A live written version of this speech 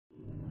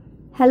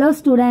Hello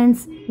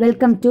students,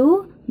 welcome to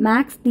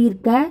Max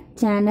Tirka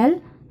channel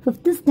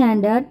 5th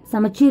standard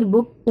Samachir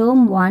book term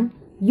 1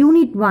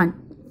 unit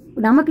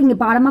 1 நமக்கு இங்க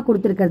பாடமா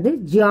கொடுத்திருக்கிறது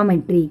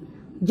geometry.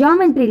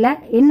 Geometryல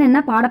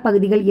என்னென்ன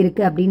பாடப்பகுதிகள்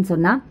இருக்கு அப்படினு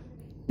சொன்னா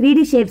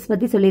 3D shapes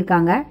பத்தி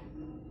சொல்லிருக்காங்க.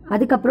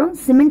 அதுக்கு அப்புறம்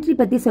symmetry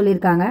பத்தி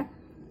சொல்லிருக்காங்க.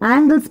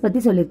 angles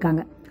பத்தி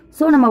சொல்லிருக்காங்க.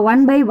 சோ நம்ம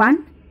one by one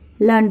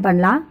learn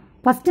பண்ணலாம்.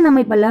 First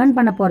நம்ம இப்ப learn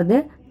பண்ண போறது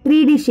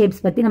 3D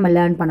shapes பத்தி நம்ம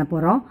learn பண்ண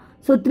போறோம்.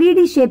 சோ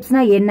 3D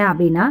shapesனா என்ன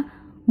அப்படினா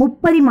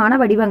முப்பரிமாண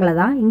வடிவங்களை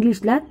தான்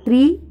இங்கிலீஷ்ல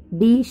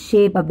 3D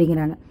ஷேப்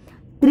அப்படிங்கறாங்க.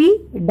 3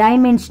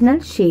 dimensional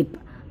shape.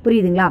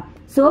 புரியுதுங்களா?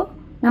 சோ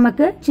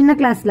நமக்கு சின்ன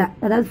கிளாஸ்ல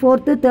அதாவது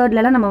 4th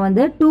 3rd நம்ம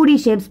வந்து 2D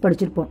shapes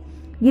படிச்சிருப்போம்.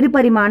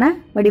 இருபரிமாண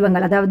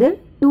வடிவங்கள் அதாவது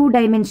 2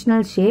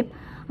 dimensional shape.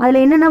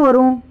 அதுல என்னென்ன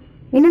வரும்?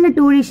 என்னென்ன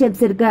 2D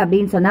shapes இருக்கு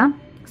அப்படினு சொன்னா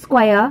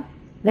square,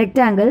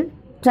 rectangle,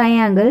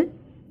 triangle,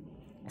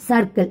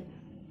 circle.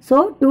 So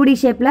 2D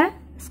shapeல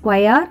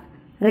square,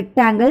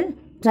 rectangle,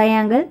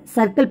 triangle,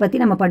 circle பத்தி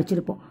நம்ம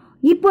படிச்சிருப்போம்.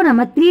 இப்போ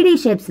நம்ம 3D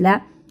shapesல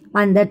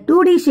அந்த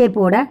 2D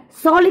shapeோட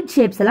solid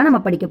shapes எல்லாம் நம்ம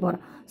படிக்க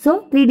போறோம். சோ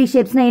 3D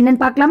shapesனா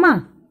என்னன்னு பார்க்கலாமா?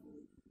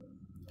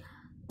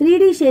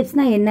 3D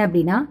shapesனா என்ன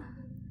அப்படினா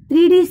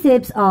 3D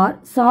shapes are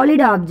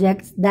solid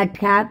objects that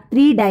have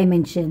 3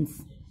 dimensions.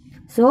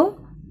 So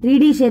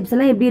 3D shapes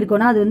எல்லாம் எப்படி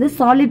இருக்கும்னா அது வந்து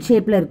solid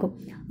shapeல இருக்கும்.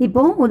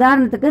 இப்போ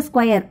உதாரணத்துக்கு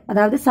ஸ்கொயர்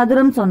அதாவது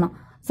சதுரம் சொன்னோம்.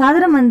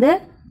 சதுரம் வந்து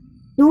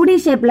 2D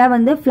shapeல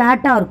வந்து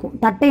ஃபிளாட்டா இருக்கும்.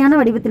 தட்டையான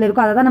வடிவத்தில்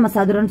இருக்கும். அத தான் நம்ம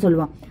சதுரம்னு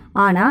சொல்லுவோம்.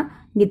 ஆனா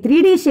இங்க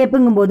 3D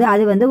ஷேப்புங்கும்போது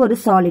அது வந்து ஒரு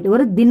சாலிட்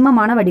ஒரு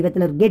திண்மமான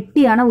வடிவத்துல இருக்கும்.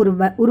 கெட்டியான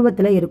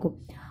உருவத்துல இருக்கும்.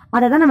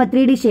 அத தான் நம்ம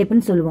 3D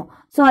ஷேப்னு சொல்லுவோம்.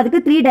 சோ அதுக்கு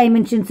 3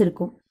 dimensions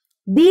இருக்கும்.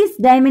 These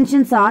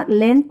dimensions are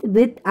length,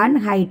 width and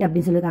height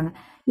அப்படி சொல்லிருக்காங்க.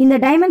 இந்த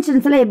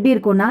dimensionsல எப்படி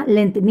இருக்கும்னா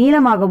length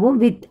நீளமாகவும்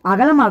width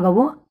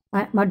அகலமாகவும்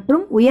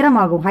மற்றும்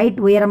உயரமாகவும் height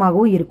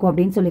உயரமாகவும் இருக்கும்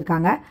அப்படினு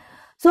சொல்லிருக்காங்க.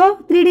 சோ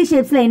 3D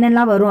ஷேப்ஸ்ல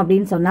என்னெல்லாம் வரும்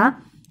அப்படினு சொன்னா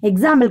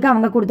எக்ஸாம்பிளுக்கு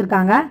அவங்க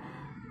கொடுத்திருக்காங்க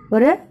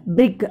ஒரு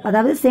brick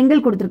அதாவது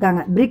செங்கல்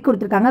கொடுத்திருக்காங்க. brick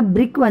கொடுத்திருக்காங்க.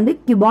 brick வந்து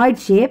cuboid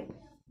shape.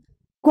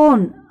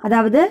 cone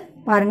அதாவது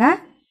பாருங்க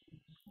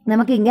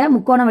நமக்கு இங்க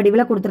முக்கோண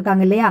வடிவில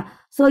கொடுத்திருக்காங்க இல்லையா?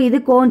 சோ இது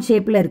cone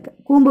shapeல இருக்கு.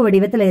 கூம்பு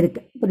வடிவத்துல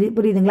இருக்கு.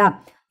 புரியுதுங்களா?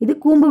 இது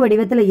கூம்பு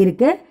வடிவத்துல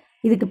இருக்கு.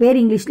 இதுக்கு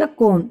பேர் இங்கிலீஷ்ல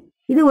cone.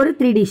 இது ஒரு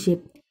 3D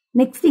shape.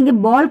 நெக்ஸ்ட் இங்க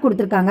பால்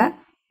கொடுத்திருக்காங்க.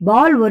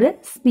 பால் ஒரு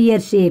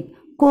sphere shape.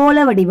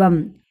 கோள வடிவம்.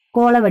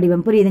 கோள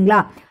வடிவம்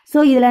புரியுதுங்களா? சோ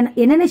இதுல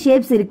என்னென்ன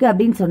ஷேப்ஸ் இருக்கு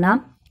அப்படினு சொன்னா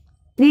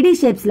 3D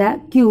shapesல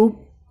cube,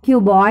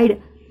 cuboid,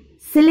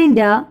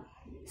 cylinder,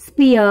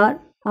 sphere,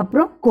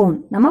 அப்புறம் cone.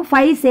 நம்ம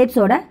 5 shapes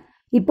ஓட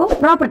இப்போ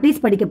properties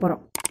படிக்க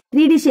போறோம்.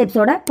 3D shapes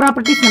ஓட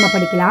properties நம்ம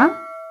படிக்கலாம்.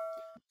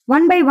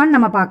 One by one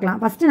நம்ம பார்க்கலாம்.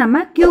 First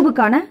நம்ம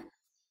cubeக்கான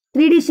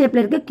 3D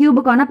shapeல இருக்க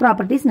cubeக்கான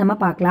properties நம்ம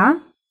பார்க்கலாம்.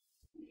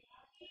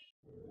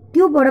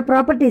 Cube ஓட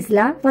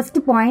propertiesல first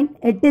point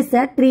it is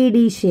a 3D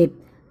shape.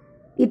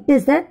 It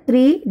is a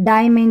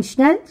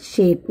 3-dimensional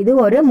shape. இது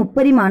ஒரு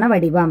முப்பரிமாண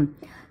வடிவம்.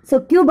 So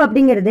cube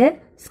அப்படிங்கிறது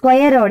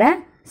ஸ்கொயரோட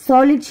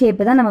solid shape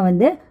தான் நம்ம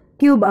வந்து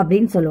cube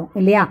அப்படினு சொல்லுவோம்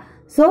இல்லையா?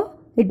 So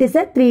it is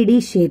a 3D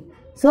shape.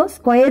 So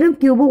ஸ்கொயரும்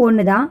கியூபும்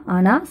ஒண்ணுதான்.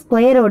 ஆனா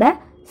ஸ்கொயரோட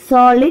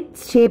solid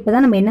shape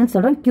தான் நம்ம என்னன்னு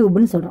சொல்றோம்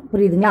cubeன்னு சொல்றோம்.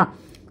 புரியுதுங்களா?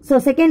 So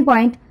second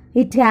point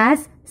it has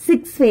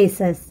 6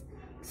 faces.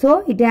 So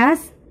it has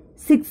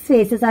 6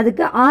 faces.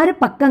 அதுக்கு 6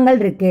 பக்கங்கள்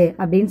இருக்கு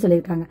அப்படினு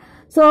சொல்லிருக்காங்க.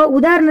 சோ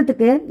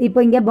உதாரணத்துக்கு இப்போ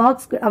இங்க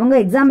பாக்ஸ் அவங்க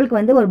எக்ஸாம்பிளுக்கு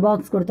வந்து ஒரு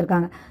பாக்ஸ்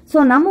கொடுத்திருக்காங்க. சோ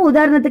நம்ம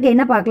உதாரணத்துக்கு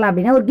என்ன பார்க்கலாம்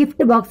அப்படினா ஒரு gift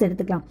பாக்ஸ்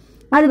எடுத்துக்கலாம்.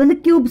 அது வந்து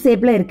கியூப்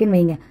ஷேப்ல இருக்குன்னு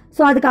வைங்க.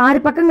 சோ அதுக்கு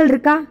 6 பக்கங்கள்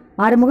இருக்கா?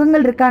 6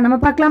 முகங்கள் இருக்கா? நம்ம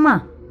பார்க்கலாமா?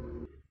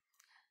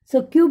 சோ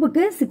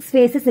கியூபுக்கு 6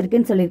 ஃபேसेस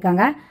இருக்குன்னு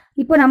சொல்லிருக்காங்க.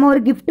 இப்போ நம்ம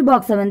ஒரு gift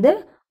பாக்ஸை வந்து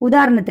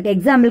உதாரணத்துக்கு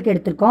எக்ஸாம்பிளுக்கு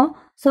எடுத்துக்கோம்.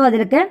 சோ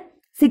அதுக்கு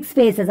 6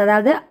 ஃபேसेस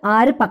அதாவது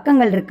 6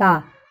 பக்கங்கள் இருக்கா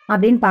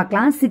அப்படினு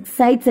பார்க்கலாம். 6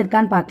 சைட்ஸ்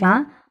இருக்கான்னு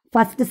பார்க்கலாம்.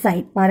 ஃபர்ஸ்ட்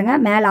சைடு பாருங்க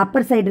மேல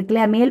அப்பர் சைடு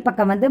இருக்குல்ல மேல்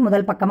பக்கம் வந்து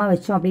முதல் பக்கமா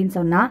வெச்சோம் அப்படினு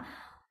சொன்னா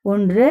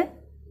 1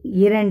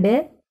 2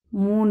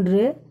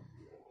 3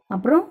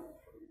 அப்புறம்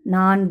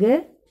 4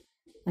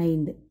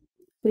 5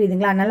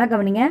 புரியுதுங்களா? நல்லா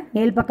கவனிங்க.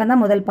 மேல் பக்கம்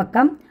தான் முதல்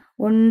பக்கம்.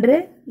 1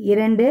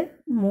 2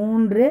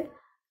 3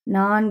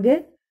 4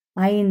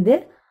 5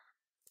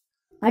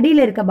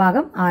 அடியில இருக்க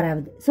பாகம்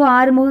 6வது. சோ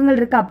 6 முகங்கள்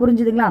இருக்கா?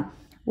 புரிஞ்சுதுங்களா?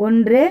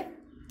 1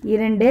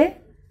 2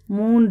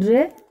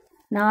 3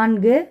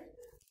 4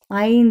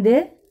 5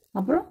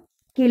 அப்புறம்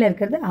கீழ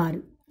இருக்கிறது 6.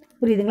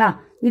 புரியுதுங்களா?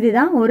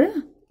 இதுதான் ஒரு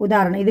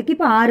உதாரணம். இதுக்கு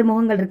இப்ப 6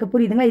 முகங்கள் இருக்கு.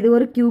 புரியுதுங்களா? இது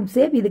ஒரு கியூப்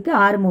ஷேப். இதுக்கு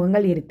 6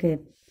 முகங்கள் இருக்கு.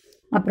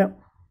 அப்புறம்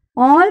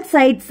all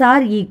sides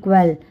are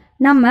equal.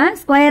 நம்ம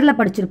ஸ்கொயர்ல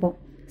படிச்சிருப்போம்.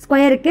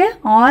 ஸ்கொயருக்கு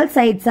all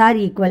sides are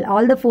equal.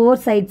 all the 4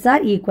 sides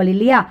are equal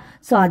இல்லையா?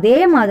 சோ அதே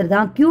மாதிரி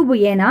தான் கியூப்.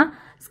 ஏனா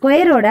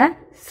ஸ்கொயரோட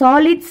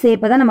சாலிட்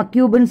ஷேப்பை தான் நம்ம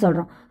கியூப்னு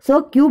சொல்றோம். சோ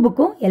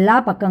கியூபுக்கும் எல்லா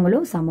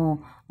பக்கங்களும் சமம்.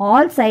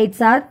 all sides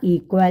are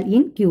equal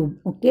in cube.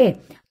 Okay?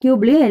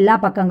 கியூப்லயும் எல்லா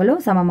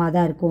பக்கங்களும் சமமா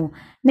தான் இருக்கும்.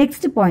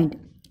 Next point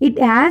it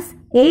has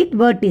 8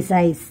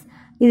 vertices.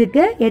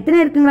 இதுக்கு எத்தனை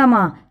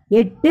இருக்குங்களாமா?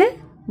 8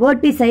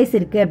 vertices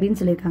இருக்கு அப்படினு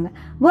சொல்லிருக்காங்க.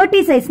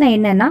 verticesனா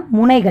என்னன்னா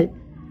முனைகள்.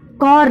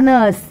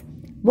 corners.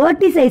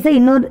 vertices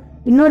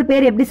இன்னொரு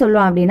பேர் எப்படி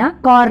சொல்லுவோம் அப்படினா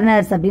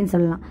corners அப்படினு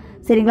சொல்லலாம்.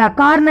 சரிங்களா?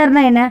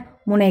 கார்னர்னா என்ன?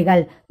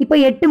 முனைகள். இப்போ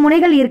 8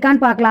 முனைகள்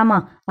இருக்கான்னு பார்க்கலாமா?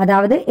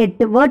 அதாவது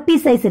 8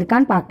 வெர்டிசைஸ்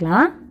இருக்கான்னு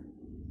பார்க்கலாம்.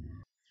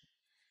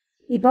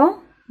 இப்போ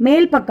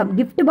மேல் பக்கம்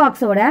கிஃப்ட்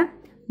பாக்ஸோட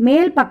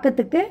மேல்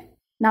பக்கத்துக்கு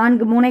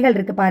 4 முனைகள்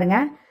இருக்கு பாருங்க.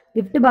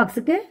 கிஃப்ட்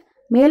பாக்ஸுக்கு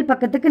மேல்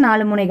பக்கத்துக்கு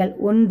 4 முனைகள்.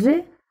 1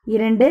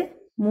 2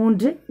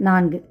 3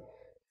 4.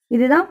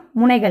 இதுதான்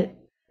முனைகள்.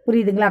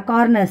 புரியுதுங்களா?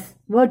 கார்னர்ஸ்,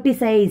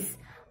 வெர்டிசைஸ்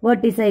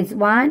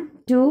 1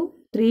 2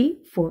 3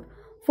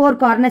 4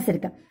 கார்னர்ஸ்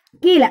இருக்கு.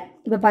 கீழே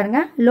இப்போ பாருங்க,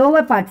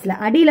 லோவர் பார்ட்ஸ்ல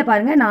அடியில்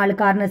பாருங்க 4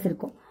 கார்னர்ஸ்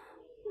இருக்கும்.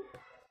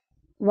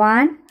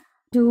 1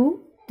 2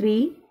 3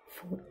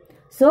 4.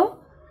 ஸோ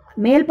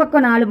மேல்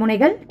பக்கம் 4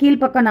 முனைகள்,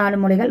 கீழ்ப்பக்கம் 4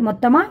 முனைகள்,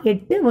 மொத்தமா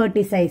 8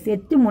 வெர்டிசைஸ்,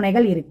 8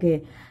 முனைகள் இருக்கு.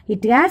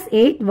 It has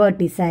 8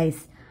 வெர்டிசைஸ்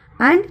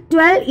and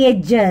 12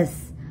 edges.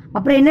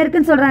 அப்புறம் என்ன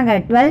இருக்குன்னு சொல்றாங்க?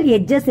 12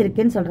 எட்ஜஸ்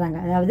இருக்குன்னு சொல்றாங்க.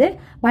 அதாவது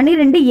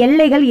 12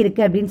 எல்லைகள்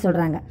இருக்கு அப்படின்னு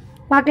சொல்றாங்க.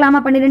 பார்க்கலாமா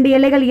 12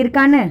 எல்லைகள்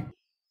இருக்கான்னு?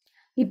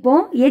 இப்போ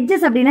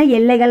எட்ஜஸ் அப்படின்னா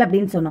எல்லைகள்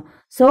அப்படின்னு சொன்னோம்.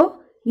 ஸோ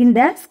இந்த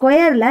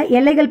ஸ்கொயர்ல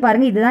எல்லைகள்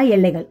பாருங்க, இதுதான்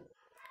எல்லைகள்.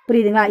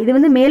 புரியுதுங்களா? இது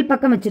வந்து மேல்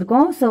பக்கம்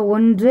வச்சிருக்கோம். ஸோ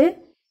 1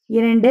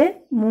 2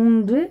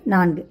 3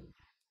 4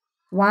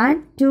 1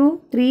 2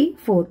 3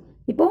 4.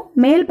 இப்போ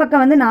மேல்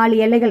பக்கம் வந்து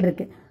 4 எல்லைகள்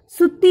இருக்கு.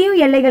 சுத்தியும்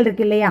எல்லைகள்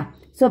இருக்கு இல்லையா?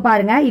 ஸோ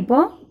பாருங்க, இப்போ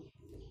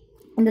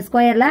இந்த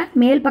ஸ்கொயர்ல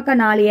மேல்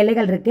பக்கம் 4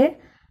 எல்லைகள் இருக்கு.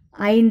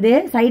 5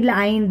 சைட்ல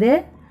 5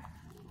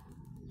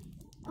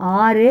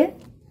 6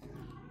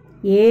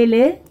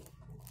 7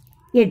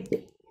 8.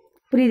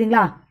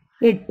 புரியுதுங்களா?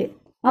 8.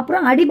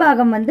 அப்புறம்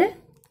அடிபாகம் வந்து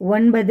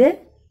 9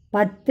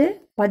 10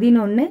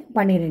 11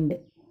 12.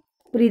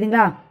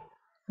 புரியுதுங்களா?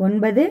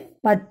 9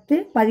 10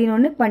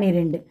 11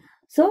 12.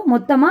 ஸோ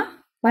மொத்தமாக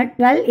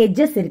 12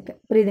 எட்ஜஸ் இருக்கு.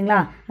 புரியுதுங்களா?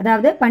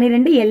 அதாவது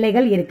 12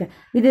 எல்லைகள் இருக்கு.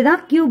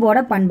 இதுதான் கியூபோட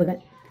பண்புகள்.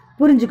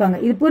 புரிஞ்சுக்கோங்க.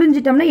 இது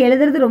புரிஞ்சிட்டோம்னா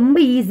எழுதுறது ரொம்ப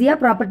ஈஸியாக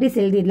ப்ராப்பர்ட்டிஸ்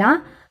எழுதிடலாம்.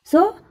 So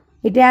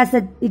it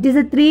is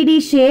a 3D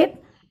shape.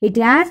 It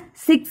has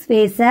 6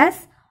 faces.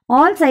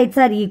 All sides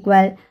are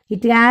equal.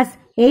 It has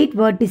 8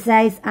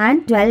 vertices and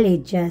 12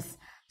 edges.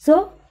 So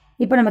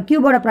இப்போ நம்ம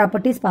கியூபோட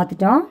ப்ராப்பர்ட்டிஸ்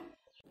பார்த்துட்டோம்.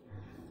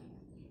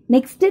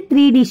 Next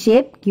 3D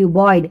shape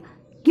cuboid.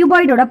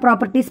 கியூபாய்டோட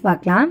properties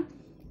பார்க்கலாம்.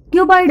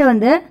 கியூபாய்டு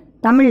வந்து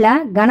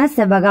தமிழில்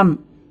கனசெவ்வகம்.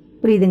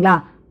 புரியுதுங்களா?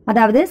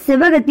 அதாவது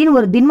செவ்வகத்தின்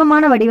ஒரு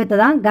திண்மமான வடிவத்தை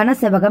தான்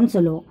கனசெவ்வகம்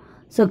சொல்லுவோம்.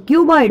 ஸோ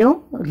கியூபாய்டும்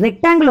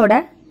ரெக்டாங்கிளோட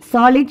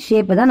சாலிட்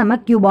ஷேப்பு தான் நம்ம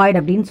கியூபாய்டு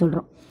அப்படின்னு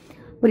சொல்கிறோம்.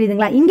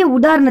 புரியுதுங்களா? இங்கே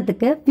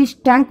உதாரணத்துக்கு ஃபிஷ்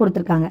டேங்க்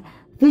கொடுத்துருக்காங்க.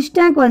 ஃபிஷ்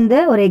டேங்க் வந்து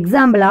ஒரு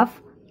எக்ஸாம்பிள் ஆஃப்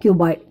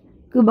கியூபாய்டு.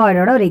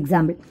 கியூபாய்டோட ஒரு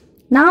எக்ஸாம்பிள்.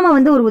 நாம்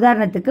வந்து ஒரு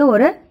உதாரணத்துக்கு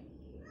ஒரு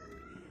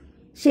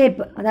ஷேப்,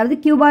 அதாவது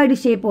கியூபாய்டு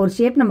ஷேப், ஒரு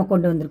ஷேப் நம்ம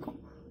கொண்டு வந்திருக்கோம்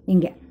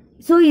இங்கே.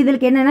 ஸோ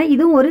இதுக்கு என்னன்னா,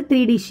 இதுவும் ஒரு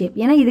 3D ஷேப்.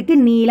 ஏன்னா இதுக்கு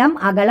நீளம்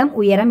அகலம்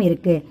உயரம்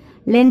இருக்கு,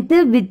 லென்த்து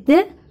வித்து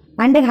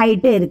அண்ட்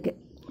ஹைட்டு இருக்கு.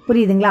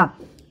 புரியுதுங்களா?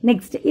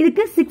 நெக்ஸ்ட்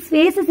இதுக்கு 6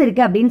 ஃபேஸஸ்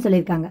இருக்கு அப்படின்னு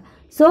சொல்லியிருக்காங்க.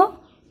 ஸோ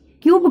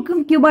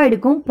கியூபுக்கும்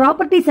கியூபாய்டுக்கும்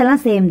ப்ராப்பர்ட்டிஸ்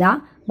எல்லாம் சேம் தான்.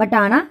 பட்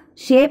ஆனால்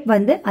ஷேப்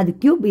வந்து அது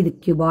கியூப், இது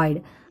கியூபாய்டு.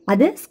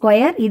 அது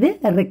ஸ்கொயர், இது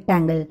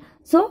ரெக்டாங்கிள்.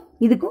 ஸோ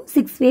இதுக்கும்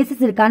 6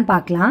 ஃபேஸஸ் இருக்கான்னு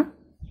பார்க்கலாம்.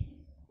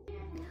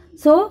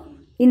 ஸோ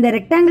இந்த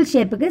ரெக்டாங்கிள்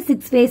ஷேப்புக்கு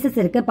 6 ஃபேஸஸ்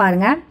இருக்கு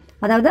பாருங்க.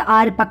 அதாவது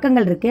 6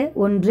 பக்கங்கள் இருக்கு.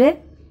 1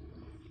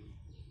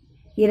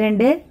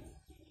 2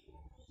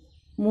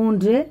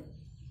 3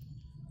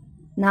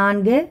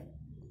 4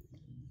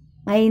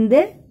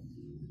 5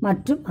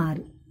 மற்றும்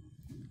 6.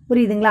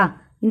 புரியுதுங்களா?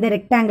 இந்த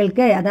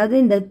ரெக்டாங்கிளுக்கு, அதாவது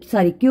இந்த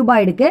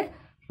கியூபாய்டுக்கு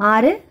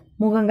 6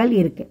 முகங்கள்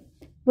இருக்கு.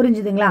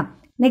 புரிஞ்சுதுங்களா?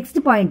 Next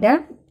point,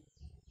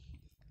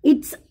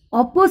 it's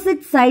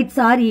opposite sides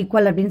are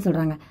equal அப்படின்னு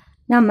சொல்றாங்க.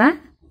 நம்ம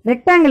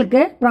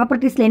ரெக்டாங்கிளுக்கு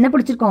ப்ராப்பர்ட்டிஸ்ல என்ன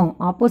படிச்சிருக்கோம்?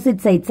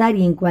 Opposite sides are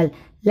equal.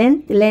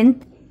 Length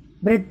length,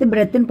 breadth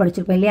பிரெத்னு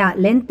படிச்சிருப்போம் இல்லையா?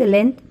 Length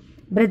length,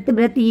 breadth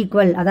breadth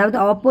equal, அதாவது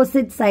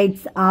ஆப்போசிட்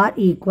சைட்ஸ் ஆர்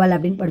ஈக்குவல்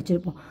அப்படின்னு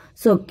படிச்சிருப்போம்.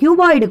 So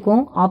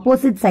கியூபாய்டுக்கும்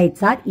opposite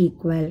sides are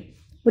equal.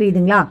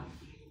 புரியுதுங்களா?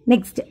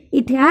 நெக்ஸ்ட்,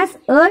 இட் ஹாஸ்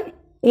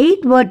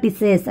 8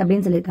 வெர்டிசஸ்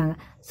அப்படின்னு சொல்லியிருக்காங்க.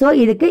 ஸோ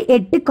இதுக்கு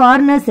 8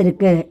 கார்னர்ஸ்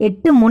இருக்கு,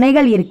 8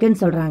 முனைகள்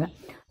இருக்குன்னு சொல்றாங்க.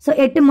 ஸோ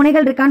 8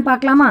 முனைகள் இருக்கான்னு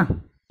பார்க்கலாமா?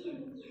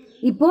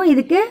 இப்போ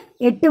இதுக்கு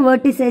 8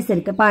 வெர்டிசஸ்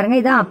இருக்கு பாருங்க.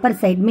 இதான் அப்பர்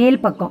சைட், மேல்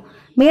பக்கம்.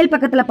 மேல்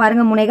பக்கத்தில்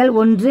பாருங்க முனைகள்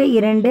 1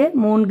 2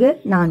 3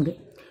 4.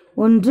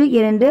 1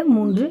 2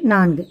 3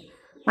 4.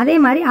 அதே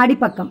மாதிரி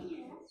அடிப்பக்கம்,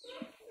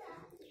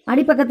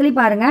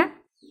 அடிப்பக்கத்துலேயும் பாருங்க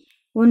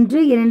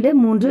 1 2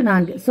 3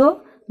 4. ஸோ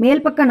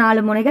மேல் பக்கம்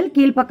 4 முனைகள்,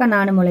 கீழ்ப்பக்கம்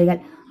 4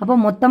 முனைகள். அப்போ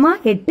மொத்தமாக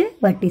 8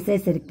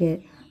 வெர்டிசஸ் இருக்கு.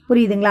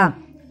 புரியுதுங்களா?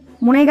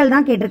 முனைகள்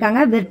தான்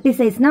கேட்டிருக்காங்க.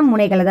 வெர்டிசைஸ்னா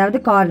முனைகள், அதாவது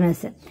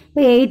கார்னர்ஸ்.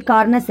 இப்போ 8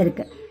 கார்னர்ஸ்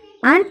இருக்கு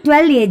and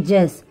 12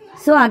 edges.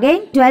 So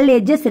again 12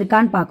 edges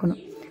இருக்கான்னு பார்க்கணும்.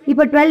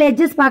 இப்போ 12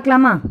 எட்ஜஸ்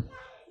பார்க்கலாமா?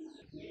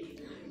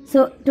 ஸோ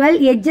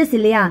 12 எட்ஜஸ்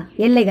இல்லையா?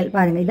 எல்லைகள்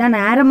பாருங்க. இதான்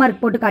நான் ஆரோ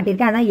மார்க் போட்டு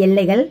காட்டியிருக்கேன், அதான்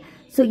எல்லைகள்.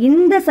 ஸோ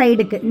இந்த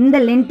சைடுக்கு, இந்த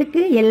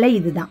லென்த்துக்கு எல்லை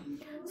இதுதான்.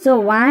 ஸோ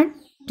 1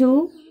 2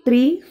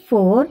 3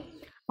 4.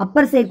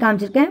 அப்பர் சைடு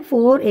காமிச்சிருக்கேன்,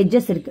 4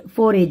 எட்ஜஸ் இருக்கு,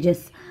 4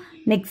 எட்ஜஸ்.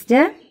 நெக்ஸ்ட்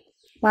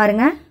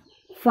பாருங்க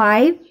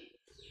 5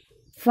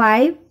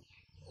 5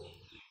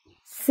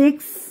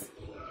 6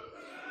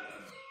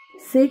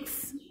 6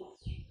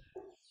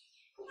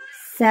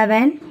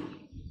 7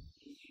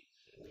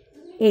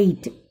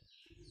 8.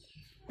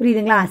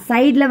 புரியுதுங்களா?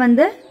 சைடில்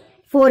வந்து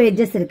 4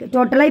 எட்ஜஸ் இருக்கு.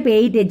 டோட்டலாக இப்போ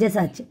 8 எட்ஜஸ்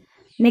ஆச்சு.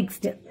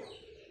 நெக்ஸ்ட்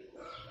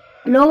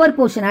லோவர்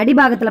போர்ஷன்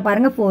அடிபாகத்தில்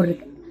பாருங்க 4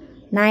 இருக்கு.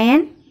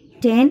 9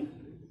 10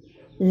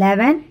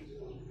 11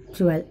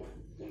 12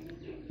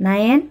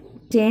 9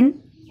 10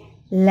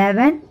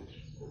 11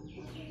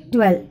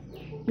 12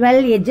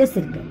 12 எட்ஜஸ்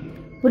இருக்கு.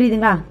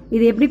 புரியுதுங்களா?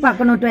 இது எப்படி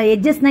பார்க்கணும்? 12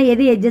 எட்ஜஸ்னா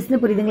எது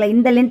எட்ஜஸ்னு புரியுதுங்களா?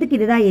 இந்த லென்த்துக்கு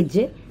இதுதான்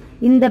எட்ஜ்,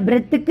 இந்த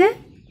பிரெத்துக்கு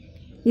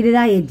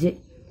இதுதான் எட்ஜ்,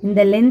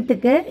 இந்த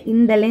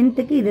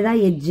லென்த்துக்கு இதுதான்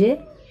எட்ஜ்,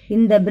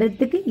 இந்த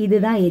பிரெத்துக்கு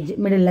இதுதான் எட்ஜ்,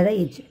 மிடில் தான்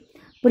எட்ஜ்.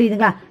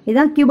 புரியுதுங்களா?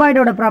 இதுதான்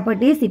கியூபாய்டோட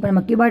ப்ராப்பர்ட்டிஸ். இப்போ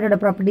நம்ம கியூபாய்டோட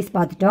ப்ராப்பர்ட்டிஸ்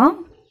பார்த்துட்டோம்.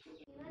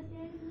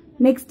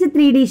 Next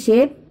 3D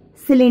shape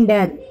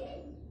cylinder.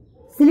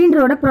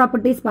 சிலிண்டரோட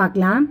properties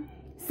பார்க்கலாம்.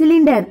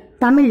 சிலிண்டர்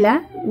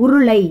தமிழில்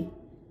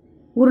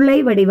உருளை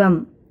வடிவம்.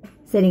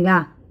 சரிங்களா?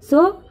 So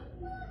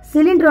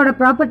சிலிண்டரோட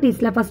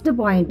ப்ராப்பர்ட்டிஸில் first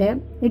point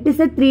it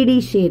is a 3D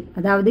shape,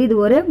 அதாவது இது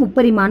ஒரு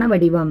முப்பரிமாண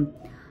வடிவம்,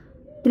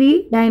 3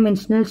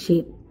 dimensional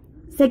shape.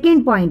 Second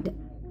point,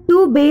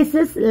 2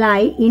 bases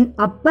lie in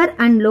upper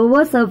and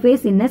lower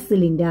surface in a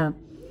cylinder.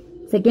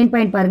 Second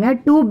point பாருங்க,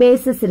 2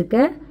 bases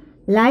இருக்கு,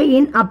 lie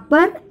in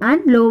upper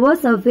and lower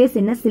surface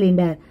in a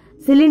cylinder.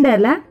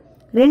 சிலிண்டர்ல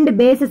 2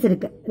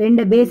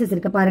 bases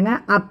இருக்கு பாருங்க.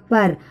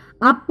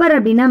 அப்பர்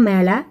அப்படின்னா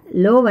மேல,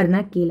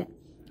 லோவர்னா கீழே.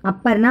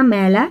 அப்பர்னா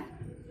மேல,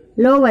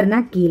 லோவர்னா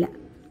கீழே.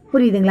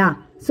 புரியுதுங்களா?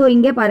 ஸோ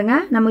இங்கே பாருங்க,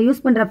 நம்ம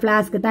யூஸ் பண்ற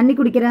ஃபிளாஸ்க், தண்ணி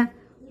குடிக்கிற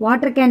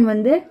வாட்டர் கேன்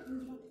வந்து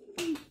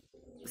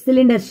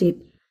சிலிண்டர் ஷேப்.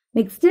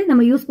 நெக்ஸ்ட்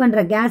நம்ம யூஸ் பண்ற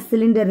கேஸ்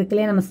சிலிண்டர்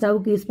இருக்குல்லையா, நம்ம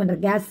ஸ்டவ்க்கு யூஸ் பண்ற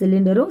கேஸ்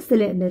சிலிண்டரும்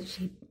சிலிண்டர்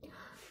ஷேப்.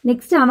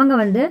 நெக்ஸ்ட் அவங்க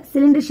வந்து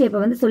சிலிண்டர் ஷேப்பை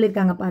வந்து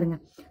சொல்லியிருக்காங்க பாருங்க.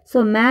 ஸோ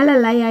மேலே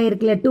லை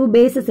ஆயிருக்குல்ல, 2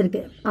 bases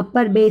இருக்கு,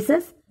 Appar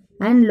bases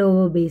and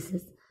lower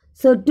bases.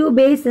 So 2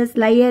 bases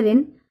liar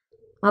in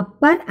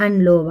upper and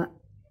lower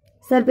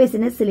surface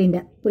in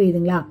cylinder.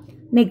 புரியுதுங்களா?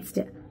 Next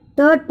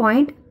third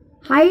point,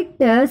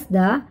 height is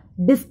the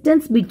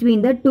distance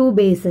between the 2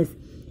 bases.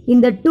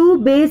 இந்த 2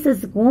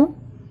 basesக்கும்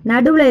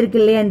நடுவில் இருக்கு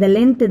இல்லையா, இந்த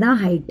லென்த் தான்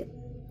ஹைட்.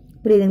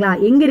 புரியுதுங்களா?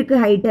 எங்க இருக்கு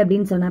ஹைட்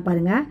அப்படின்னு சொன்னா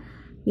பாருங்க,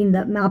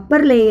 இந்த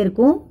அப்பர்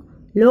லேயருக்கும்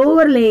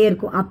லோவர்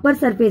லேயருக்கும், அப்பர்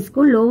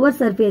சர்ஃபேஸ்க்கும் லோவர்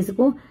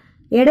சர்ஃபேஸுக்கும்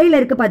இடையில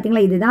இருக்கு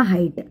பாத்தீங்களா, இதுதான்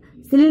ஹைட்.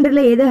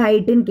 சிலிண்டர்ல எது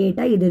ஹைட்டுன்னு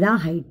கேட்டா இதுதான்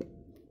ஹைட்,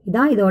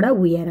 இதான் இதோட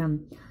உயரம்.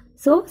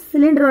 ஸோ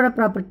சிலிண்டரோட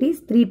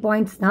ப்ராப்பர்ட்டிஸ் 3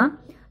 பாயிண்ட்ஸ் தான்.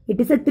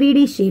 It is a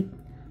 3D shape.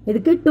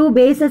 இதுக்கு 2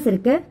 bases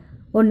இருக்கு,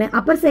 ஒன்று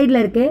அப்பர் சைடில்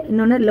இருக்கு,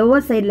 இன்னொன்று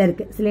லோவர் சைடில்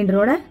இருக்கு.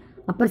 சிலிண்டரோட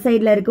அப்பர்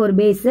சைடில் இருக்கு ஒரு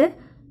பேஸு,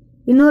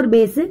 இன்னொரு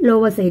பேஸு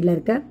லோவர் சைடில்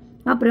இருக்கு.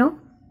 அப்புறம்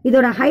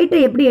இதோட ஹைட்டை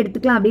எப்படி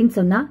எடுத்துக்கலாம் அப்படின்னு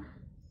சொன்னால்,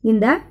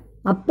 இந்த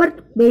அப்பர்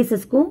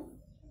பேசஸ்க்கும்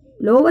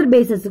லோவர்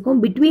பேசஸுக்கும்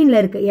பிட்வீனில்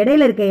இருக்க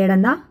இடையில இருக்க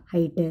இடம் தான்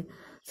height.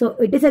 So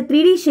it is a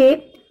 3D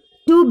shape.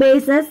 2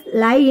 bases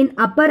lie in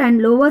upper and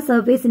lower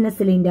surface in a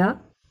cylinder.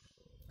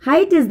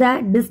 Height is the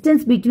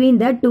distance between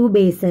the 2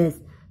 bases.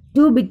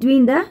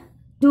 Between the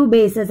 2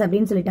 bases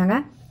அப்படின்னு சொல்லிட்டாங்க.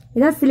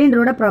 இதான்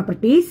சிலிண்டரோட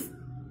ப்ராப்பர்ட்டிஸ்.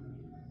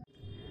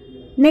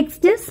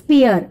 Next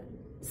sphere.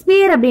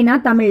 ஸ்பியர் அப்படின்னா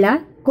தமிழ்ல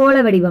கோள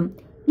வடிவம்.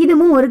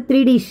 இதுவும் ஒரு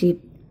 3D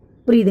shape.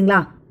 புரியுதுங்களா?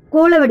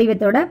 கோள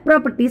வடிவத்தோட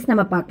ப்ராப்பர்ட்டிஸ்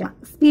நம்ம பார்க்கலாம்.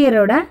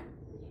 ஸ்பியரோட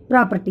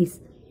properties,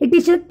 it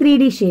is a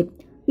 3D shape.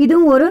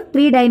 இதுவும் ஒரு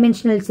 3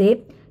 dimensional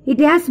shape.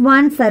 It has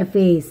 1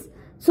 surface.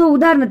 So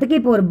உதாரணத்துக்கு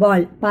இப்போ ஒரு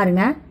பால்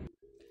பாருங்க.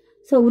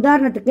 ஸோ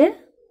உதாரணத்துக்கு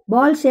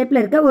பால்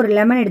ஷேப்ல இருக்க ஒரு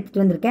லெமன்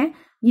எடுத்துட்டு வந்திருக்கேன்.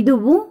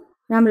 இதுவும்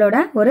நம்மளோட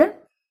ஒரு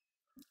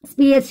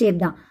ஸ்பியர்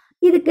ஷேப் தான்.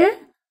 இதுக்கு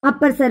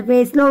அப்பர்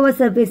சர்ஃபேஸ் லோவர்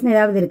சர்ஃபேஸ்னு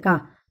ஏதாவது இருக்கா?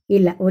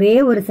 இல்லை, ஒரே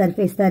ஒரு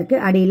சர்ஃபேஸ் தான் இருக்கு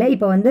அடியில்.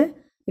 இப்போ வந்து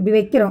இப்படி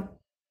வைக்கிறோம்,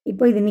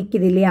 இப்போ இது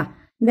நிற்குது இல்லையா,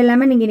 இந்த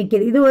லெமன் இங்கே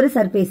நிற்கிது, இது ஒரு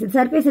சர்ஃபேஸ். இது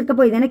சர்ஃபேஸ் இருக்க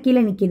போய் தானே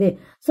கீழே நிற்கிது.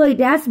 So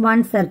it has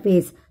 1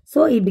 surface. So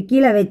இப்படி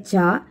கீழே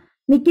வச்சா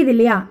நிற்கிது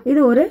இல்லையா, இது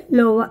ஒரு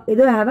லோவர்,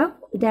 இது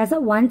it has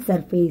a 1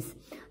 surface.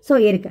 So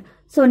இருக்கு.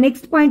 ஸோ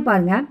நெக்ஸ்ட் பாயிண்ட்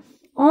பாருங்க,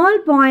 all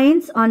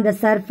points on the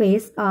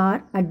surface are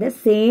at the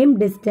same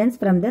distance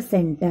from the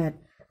center.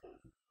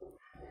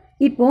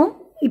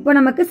 இப்போ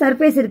நமக்கு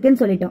சர்ஃபேஸ்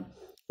இருக்குன்னு சொல்லிட்டோம்.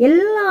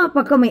 எல்லா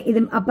பக்கமே இது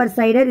அப்பர்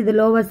சைடு, இது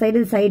லோவர் சைடு,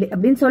 இது சைடு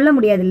அப்படின்னு சொல்ல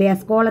முடியாது இல்லையா,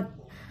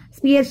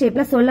 ஸ்பியர்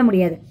ஷேப்ல சொல்ல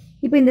முடியாது.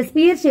 இப்போ இந்த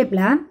ஸ்பியர்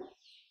ஷேப்ல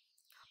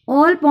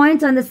all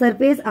points on the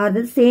surface are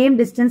the same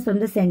distance from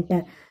the center.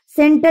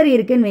 Centre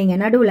இருக்குன்னு வைங்க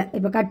நடுவில்.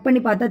 இப்போ கட்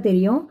பண்ணி பார்த்தா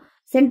தெரியும்,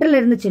 சென்டர்ல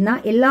இருந்துச்சுன்னா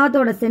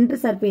எல்லாத்தோட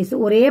சென்டர் சர்ஃபேஸ்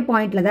ஒரே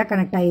பாயிண்ட்ல தான்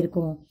கனெக்ட்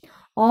ஆகிருக்கும்.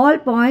 All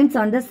points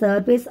on the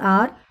surface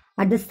are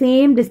at the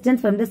same distance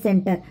from the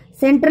center.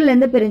 சென்டர்ல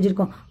இருந்து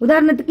பிரிஞ்சிருக்கும்.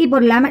 உதாரணத்துக்கு இப்போ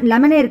ஒரு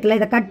லெமனே இருக்குல்ல,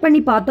 இதை கட்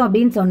பண்ணி பார்த்தோம்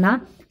அப்படின்னு சொன்னா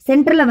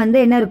சென்டர்ல வந்து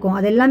என்ன இருக்கும்,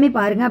 அது எல்லாமே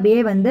பாருங்க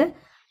அப்படியே வந்து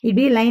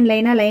இப்படி லைன்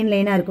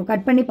லைனா இருக்கும்.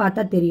 கட் பண்ணி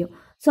பார்த்தா தெரியும்.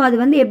 ஸோ அது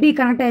வந்து எப்படி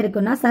கனெக்ட்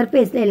ஆயிருக்குன்னா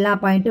சர்ஃபேஸ்ல எல்லா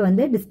பாயிண்ட்டும்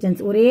வந்து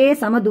டிஸ்டன்ஸ் ஒரே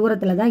சம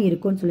தூரத்துல தான்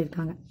இருக்கும்னு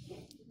சொல்லியிருக்காங்க.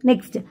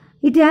 Next,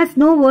 it has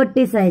no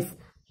vertices.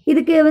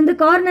 இதுக்கு வந்து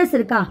கார்னர்ஸ்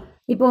இருக்கா?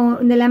 இப்போ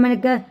இந்த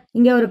லெமனுக்கு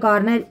இங்க ஒரு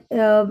கார்னர்,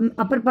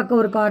 அப்பர் பக்கம்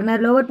ஒரு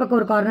கார்னர், லோவர் பக்கம்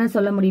ஒரு கார்னர்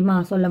சொல்ல முடியுமா?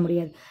 சொல்ல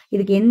முடியாது.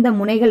 இதுக்கு எந்த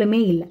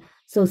முனைகளுமே இல்லை.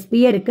 So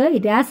ஸ்பியருக்கு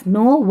it has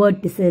no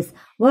vertices.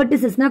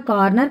 வெர்டிசஸ்னா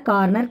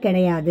corner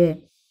கிடையாது.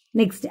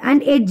 நெக்ஸ்ட்,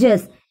 அண்ட்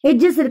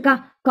எட்ஜஸ் இருக்கா?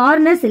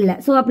 கார்னர்ஸ் இல்லை.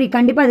 ஸோ அப்படி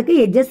கண்டிப்பா அதுக்கு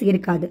எட்ஜஸ்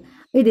இருக்காது.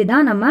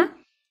 இதுதான் நம்ம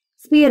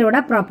ஸ்பியரோட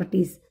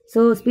properties. So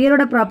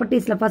ஸ்பியரோட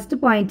ப்ராப்பர்ட்டிஸ்ல first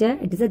point,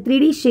 it is a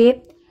 3D shape.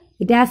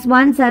 It has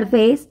 1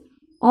 surface.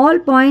 all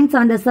points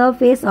on the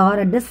surface are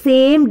at the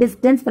same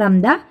distance from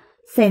the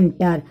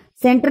center.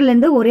 Centerல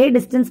இருந்து ஒரே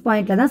distance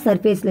pointல தான்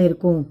surfaceல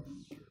இருக்கும்.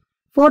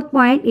 Fourth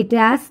point, it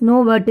has no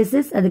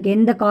vertices. அதுக்கு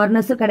எந்த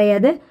corners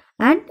கிடையாது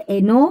and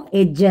no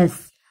edges.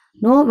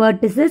 No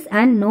vertices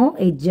and no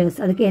edges.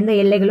 அதுக்கு எந்த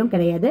எல்லைகளும்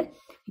கிடையாது.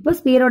 இப்போ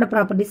ஸ்பியரோட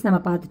ப்ராப்பர்ட்டிஸ் நம்ம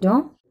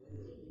பார்த்துட்டோம்.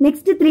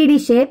 நெக்ஸ்ட் 3D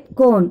ஷேப்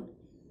கோன்,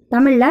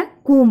 தமிழ்ல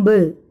கூம்பு,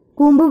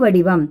 கூம்பு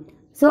வடிவம்.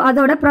 ஸோ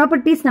அதோட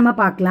ப்ராப்பர்ட்டிஸ் நம்ம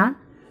பார்க்கலாம்.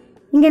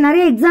 இங்கே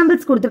நிறைய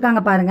எக்ஸாம்பிள்ஸ்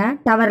கொடுத்துருக்காங்க பாருங்க.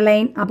 டவர்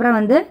லைன், அப்புறம்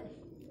வந்து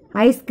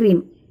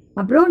ஐஸ்கிரீம்,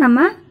 அப்புறம்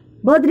நம்ம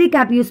பர்த்டே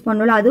கேப் யூஸ்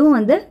பண்ணோம்ல அதுவும்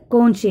வந்து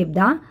கோன் ஷேப்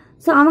தான்.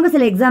 ஸோ அவங்க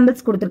சில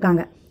எக்ஸாம்பிள்ஸ்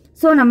கொடுத்துருக்காங்க.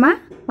 ஸோ நம்ம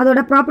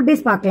அதோட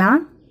ப்ராப்பர்ட்டிஸ் பார்க்கலாம்.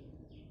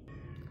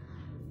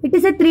 It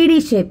is a 3D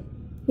shape.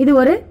 இது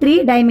ஒரு 3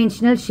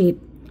 dimensional shape.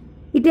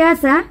 It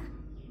has a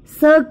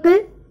circle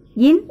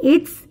in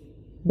its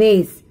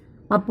base.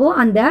 அப்போ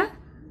அந்த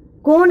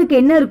கோனுக்கு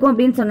என்ன இருக்கும்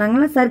அப்படின்னு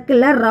சொன்னாங்கன்னா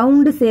சர்க்கிள்ல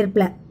ரவுண்டு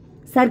ஷேப்ல,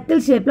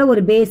 சர்க்கிள் ஷேப்ல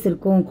ஒரு பேஸ்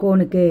இருக்கும்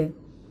கோனுக்கு.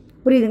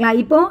 புரியுதுங்களா?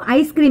 இப்போ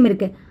ஐஸ்கிரீம்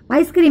இருக்கு.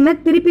 ஐஸ்கிரீமை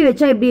திருப்பி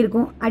வச்சா எப்படி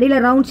இருக்கும்?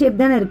 அடியில் ரவுண்ட்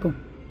ஷேப் தானே இருக்கும்.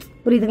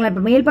 புரியுதுங்களா?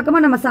 இப்போ மேல்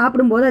பக்கமாக நம்ம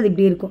சாப்பிடும்போது அது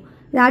இப்படி இருக்கும்.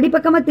 இது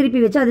அடிப்பக்கமாக திருப்பி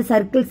வச்சா அது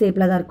சர்க்கிள்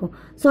ஷேப்பில் தான் இருக்கும்.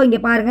 ஸோ இங்கே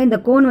பாருங்கள், இந்த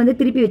கோன் வந்து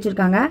திருப்பி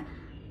வச்சுருக்காங்க.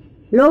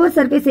 லோவர்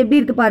சர்ஃபேஸ் எப்படி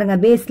இருக்கு பாருங்க,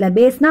 பேஸில்.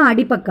 பேஸ்னா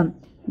அடிப்பக்கம்,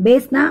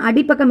 பேஸ்னா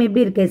அடிப்பக்கம்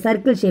எப்படி இருக்கு?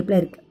 சர்க்கிள் ஷேப்பில்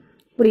இருக்கு.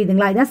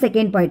 புரியுதுங்களா? இதுதான்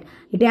second point.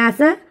 It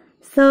has a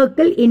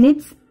circle in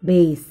it's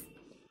base.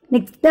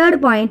 Next third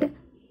point,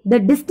 the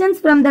distance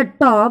from the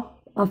top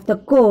of the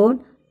cone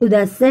to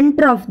the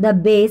centre of the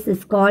base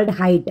is called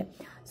height.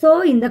 So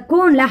இந்த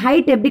கோனில்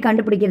height எப்படி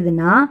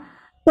கண்டுபிடிக்கிறதுனா,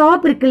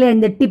 top இருக்குல்ல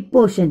இந்த tip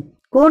portion,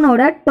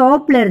 கோனோட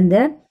டாப்ல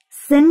இருந்து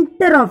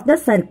centre of the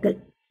circle,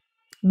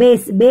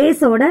 base,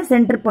 பேஸோட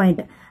centre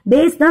point,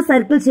 base தான்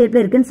circle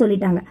ஷேப்ல இருக்குன்னு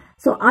சொல்லிட்டாங்க.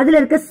 ஸோ அதுல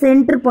இருக்க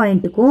சென்டர்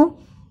பாயிண்ட்டுக்கும்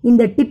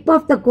இந்த tip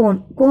of the cone,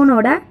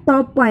 கோனோட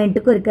top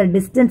பாயிண்ட்டுக்கும் இருக்கிற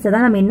டிஸ்டன்ஸ்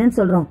தான் நம்ம என்னன்னு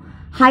சொல்றோம்?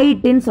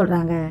 ஹைட்னு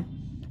சொல்றாங்க.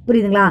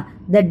 புரியுதுங்களா?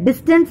 The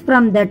distance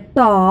from the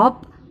top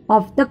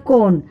of the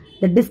cone,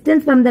 the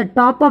distance from the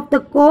top of the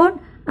cone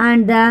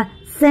and the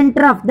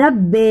centre of the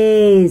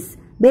base.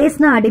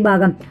 பேஸ்னா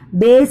அடிபாகம்,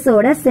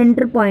 பேஸோட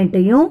சென்டர்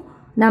பாயிண்ட்டையும்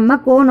நம்ம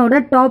கோனோட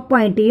டாப்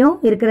பாயிண்ட்டையும்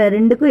இருக்கிற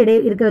ரெண்டுக்கும்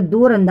இடையே இருக்கிற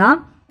தூரம் தான்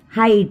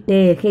ஹைட்டு,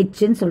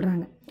 ஹெச்ன்னு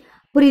சொல்றாங்க.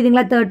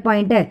 புரியுதுங்களா? Third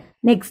point.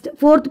 Next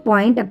fourth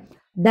point,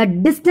 the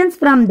distance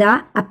from the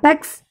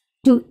apex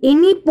to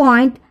any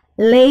point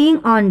laying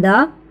on the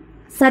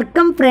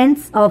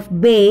circumference of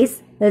base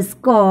is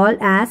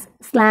called as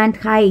slant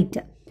height.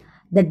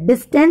 The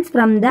distance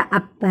from the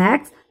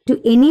apex to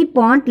any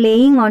point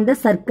laying on the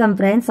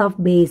circumference of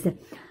base.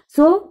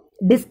 So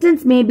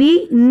distance maybe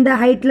இந்த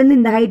ஹைட்லேருந்து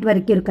இந்த height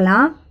வரைக்கும்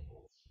இருக்கலாம்.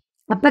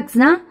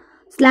 அப்பெக்ஸ்னா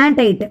slant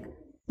height.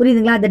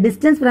 புரியுதுங்களா? The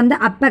distance from the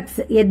apex,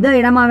 எதோ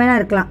இடமா வேணா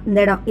இருக்கலாம், இந்த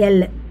இடம்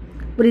எல்.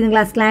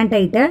 புரியுதுங்களா? Slant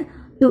height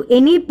to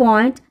any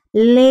point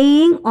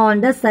laying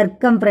on the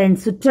circumference,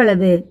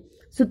 சுற்றளவு,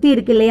 சுற்றி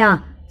இருக்கு இல்லையா?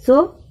 So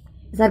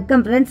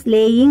circumference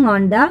laying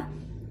on the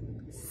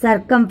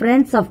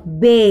circumference of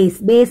base.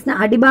 பேஸ்னா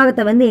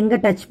அடிபாகத்தை வந்து எங்கே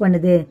டச்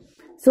பண்ணுது?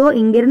 ஸோ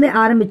இங்கிருந்து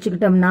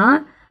ஆரம்பிச்சுக்கிட்டோம்னா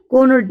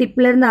கோனோட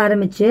டிப்ல இருந்து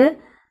ஆரம்பிச்சு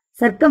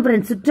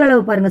சர்க்கம்ஃபரன்ஸ்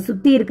சுற்றளவு பாருங்க,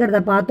 சுத்தி இருக்கிறத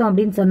பார்த்தோம்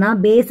அப்படின்னு சொன்னா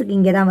பேஸுக்கு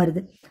இங்கே தான்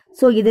வருது.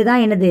 ஸோ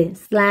இதுதான் என்னது?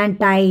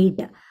 Slant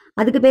height.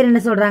 அதுக்கு பேர் என்ன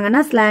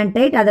சொல்றாங்கன்னா ஸ்லாண்ட்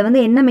ஹைட். அதை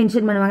வந்து என்ன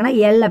மென்ஷன் பண்ணுவாங்கன்னா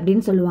எல்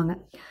அப்படின்னு சொல்லுவாங்க.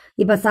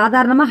 இப்போ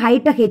சாதாரணமா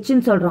ஹைட்டை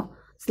ஹெச்ன்னு சொல்றோம்,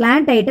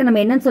 ஸ்லாண்ட் ஹைட்டை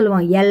நம்ம என்னன்னு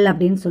சொல்லுவோம்? எல்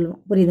அப்படின்னு சொல்லுவோம்.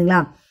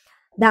 புரியுதுங்களா?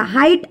 The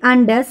height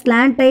and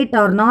slant height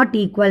R not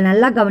equal.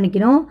 நல்லா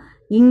கவனிக்கணும்.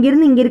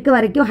 இங்கிருந்து இங்க இருக்க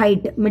வரைக்கும்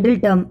ஹைட்,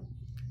 மிடில் டேர்ம்,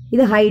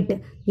 இது ஹைட்.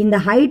 இந்த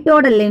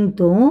ஹைட்டோட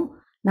லென்த்தும்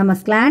நம்ம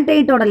ஸ்லாண்ட்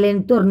ஹைட்டோட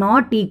லென்த் ஒரு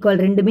நாட் ஈக்குவல்,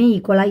 ரெண்டுமே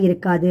ஈக்குவலா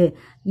இருக்காது.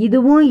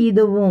 இதுவும்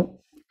இதுவும்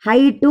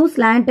ஹைட்டும்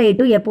ஸ்லாண்ட்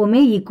ஹைட்டும்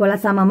எப்பவுமே ஈக்குவலா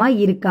சமமா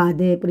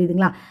இருக்காது.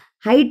 புரியுதுங்களா?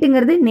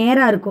 ஹைட்டுங்கிறது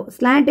நேரா இருக்கும்,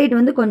 ஸ்லாண்ட் ஹைட்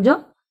வந்து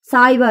கொஞ்சம்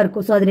சாய்வா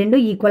இருக்கும். ஸோ அது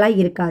ரெண்டும் ஈக்குவலா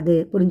இருக்காது,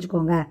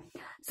 புரிஞ்சுக்கோங்க.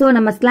 ஸோ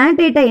நம்ம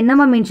ஸ்லாண்ட் ஹைட்டை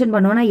என்னமா மென்ஷன்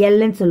பண்ணுவோம்னா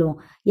எல்ன்னு சொல்லுவோம்.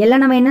 எல்லை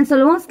நம்ம என்னன்னு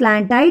சொல்லுவோம்?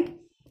 Slant height.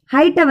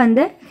 ஹைட்டை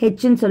வந்து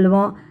ஹெச்ன்னு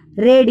சொல்லுவோம்.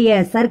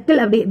 ரேடியஸ், சர்க்கிள்,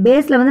 அப்படி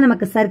பேஸ்ல வந்து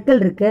நமக்கு சர்க்கிள்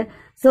இருக்கு.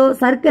 ஸோ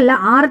சர்க்கிள்ல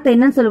ஆரத்தை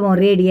என்னன்னு சொல்லுவோம்?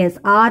 ரேடியஸ்,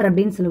 ஆர்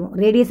அப்படின்னு சொல்லுவோம்.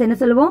 ரேடியஸ் என்ன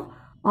சொல்லுவோம்?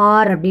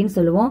 ஆர் அப்படின்னு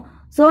சொல்லுவோம்.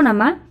 ஸோ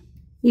நம்ம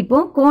இப்போ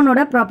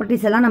கோனோட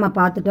ப்ராப்பர்ட்டிஸ் எல்லாம் நம்ம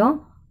பார்த்துட்டோம்.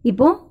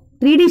 இப்போ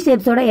 3D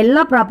ஷேப்ஸோட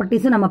எல்லா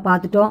ப்ராப்பர்ட்டிஸும் நம்ம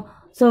பார்த்துட்டோம்.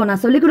 ஸோ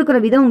நான் சொல்லிக் கொடுக்குற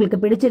விதம் உங்களுக்கு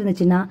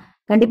பிடிச்சிருந்துச்சுன்னா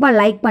கண்டிப்பா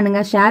லைக்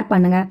பண்ணுங்க, ஷேர்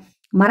பண்ணுங்க.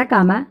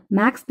 மறக்காம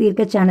மேக்ஸ்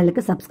தீர்க்க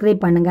சேனலுக்கு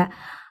சப்ஸ்கிரைப் பண்ணுங்க.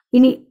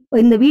 இனி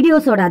இந்த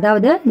வீடியோஸோட,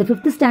 அதாவது இந்த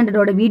 5th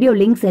ஸ்டாண்டர்டோட வீடியோ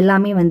லிங்க்ஸ்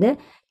எல்லாமே வந்து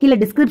கீழே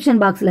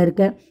டிஸ்கிரிப்ஷன் பாக்ஸ்ல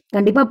இருக்கு,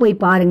 கண்டிப்பா போய்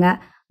பாருங்க.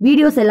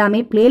 வீடியோஸ் எல்லாமே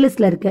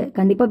பிளேலிஸ்ட்ல இருக்கு,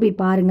 கண்டிப்பா போய்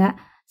பாருங்க,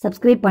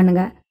 சப்ஸ்கிரைப்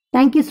பண்ணுங்க.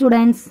 Thank you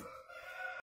students.